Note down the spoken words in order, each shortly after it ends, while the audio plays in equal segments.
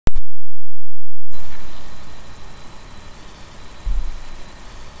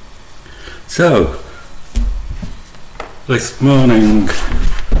So, this morning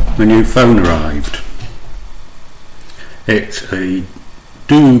my new phone arrived. It's a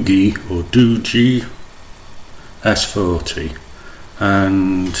Doogee S40,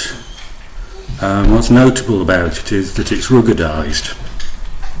 and what's notable about it is that it's ruggedized,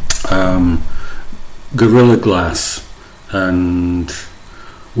 Gorilla Glass and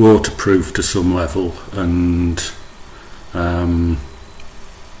waterproof to some level, and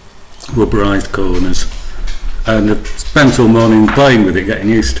rubberized corners, and I've spent all morning playing with it, getting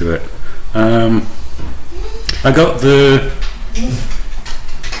used to it. I got the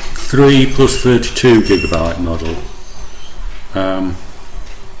 3 plus 32 gigabyte model,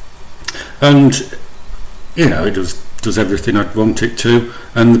 and you know, it does everything I'd want it to,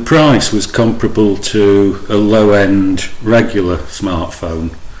 and the price was comparable to a low-end regular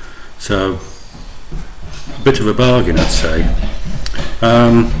smartphone, so a bit of a bargain, I'd say.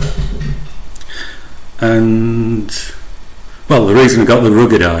 And well, the reason I got the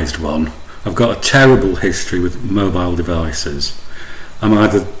ruggedized one, I've got a terrible history with mobile devices. I'm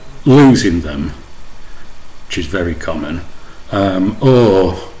either losing them, which is very common,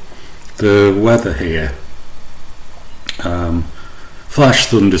 or the weather here, flash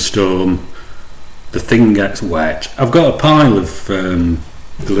thunderstorm, the thing gets wet. I've got a pile of the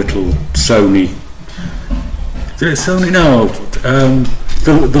little Sony,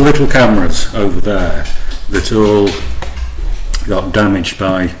 the little cameras over there that all got damaged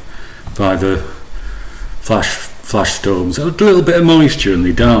by the flash storms. A little bit of moisture and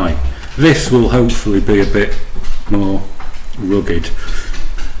they die. This will hopefully be a bit more rugged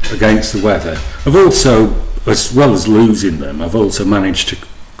against the weather. I've also, as well as losing them, I've also managed to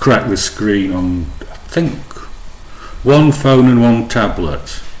crack the screen on, I think, one phone and one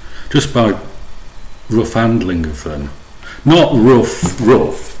tablet, just by rough handling of them. Not rough,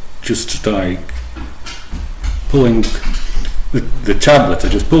 just like pulling the tablet. I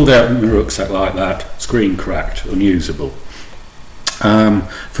just pulled out my rucksack like that, screen cracked, unusable.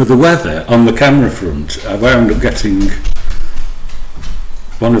 For the weather, on the camera front, I wound up getting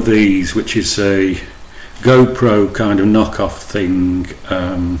one of these, which is a GoPro kind of knockoff thing.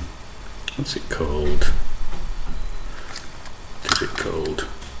 What's it called? What is it called?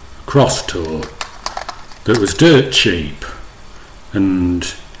 Cross Tour. That was dirt cheap, and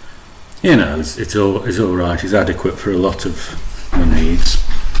you know, it's all right. It's adequate for a lot of my needs.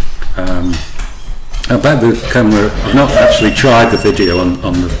 I bet the camera, I've not actually tried the video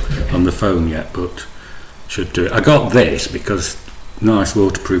on the phone yet, but should do it. I got this because nice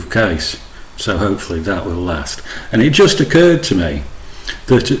waterproof case, so hopefully that will last. And it just occurred to me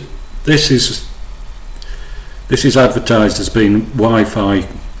that this is advertised as being Wi-Fi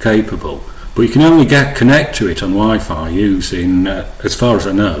capable, but you can only connect to it on Wi-Fi using, as far as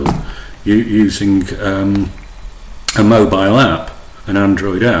I know, using a mobile app, an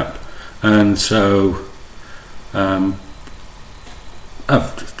Android app, and so I've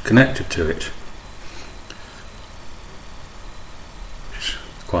just connected to it. It's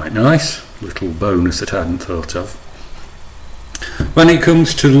quite nice, little bonus that I hadn't thought of. When it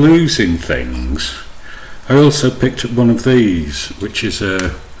comes to losing things, I also picked up one of these, which is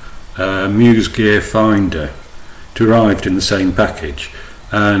a Muse Gear Finder. It arrived in the same package,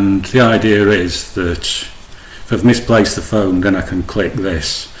 and the idea is that if I've misplaced the phone, then I can click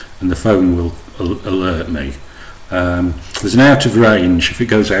this and the phone will alert me. There's an out of range. If it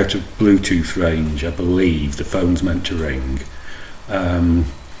goes out of Bluetooth range, I believe the phone's meant to ring, and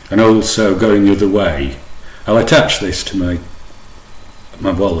also going the other way, I'll attach this to my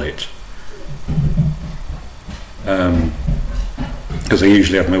wallet, because I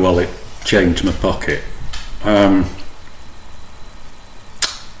usually have my wallet chained to my pocket,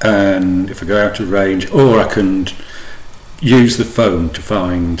 and if I go out of range, or I can use the phone to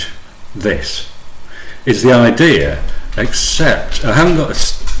find this, is the idea, except I haven't got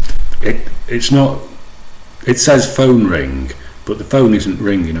it's not, it says phone ring, but the phone isn't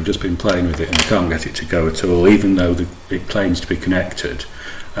ringing. I've just been playing with it and I can't get it to go at all, even though it claims to be connected.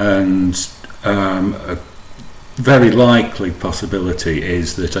 And a very likely possibility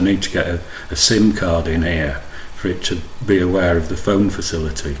is that I need to get a SIM card in here for it to be aware of the phone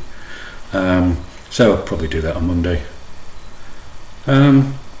facility. So I'll probably do that on Monday.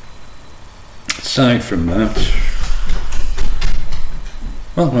 Aside from that,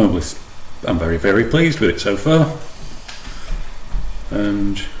 well, I'm very, very pleased with it so far.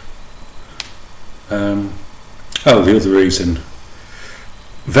 And oh, the other reason,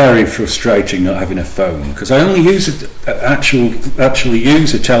 very frustrating not having a phone, because I only actually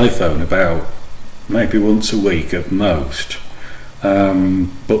use a telephone about maybe once a week at most,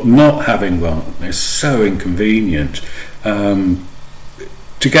 but not having one is so inconvenient.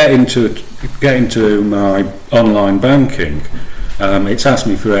 To get into my online banking, it's asked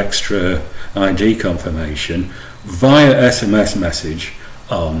me for extra ID confirmation via SMS message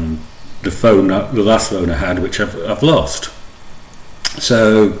on the last phone I had, which I've lost.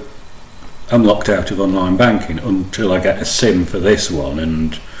 So I'm locked out of online banking until I get a SIM for this one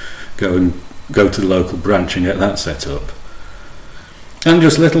and go to the local branch and get that set up. And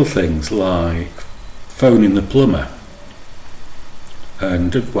just little things like phoning the plumber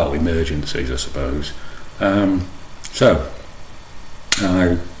and, well, emergencies, I suppose. So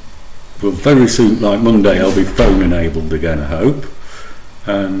I will very soon, like Monday, I'll be phone enabled again, I hope.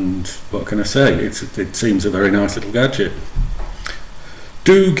 And what can I say? It seems a very nice little gadget.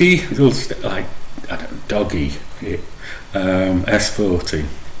 Doogee, Doogee S40,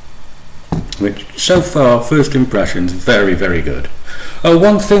 which so far, first impressions, very, very good. Oh,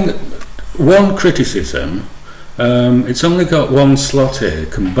 one criticism, it's only got one slot here,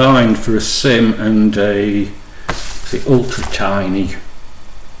 combined for a SIM and a ultra tiny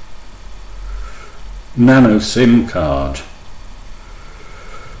nano SIM card.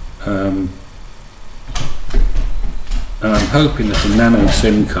 And I'm hoping that a nano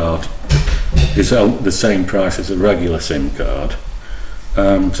SIM card is the same price as a regular SIM card.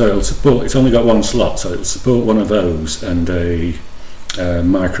 So it'll support, it's only got one slot, so it'll support one of those and a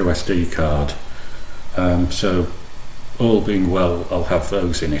micro SD card. So all being well, I'll have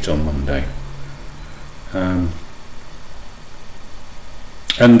those in it on Monday. And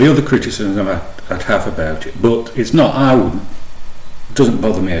the other criticism I'd have about it, but it's not, it doesn't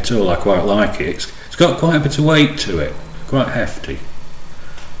bother me at all, I quite like it. It's got quite a bit of weight to it, quite hefty.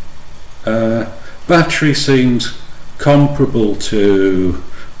 Battery seems comparable to,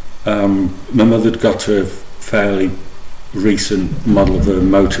 my mother'd got a fairly recent model of a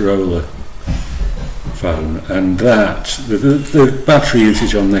Motorola phone, and the battery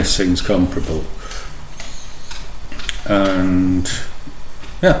usage on this seems comparable. And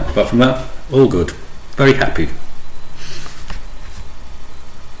yeah, apart from that, all good. Very happy.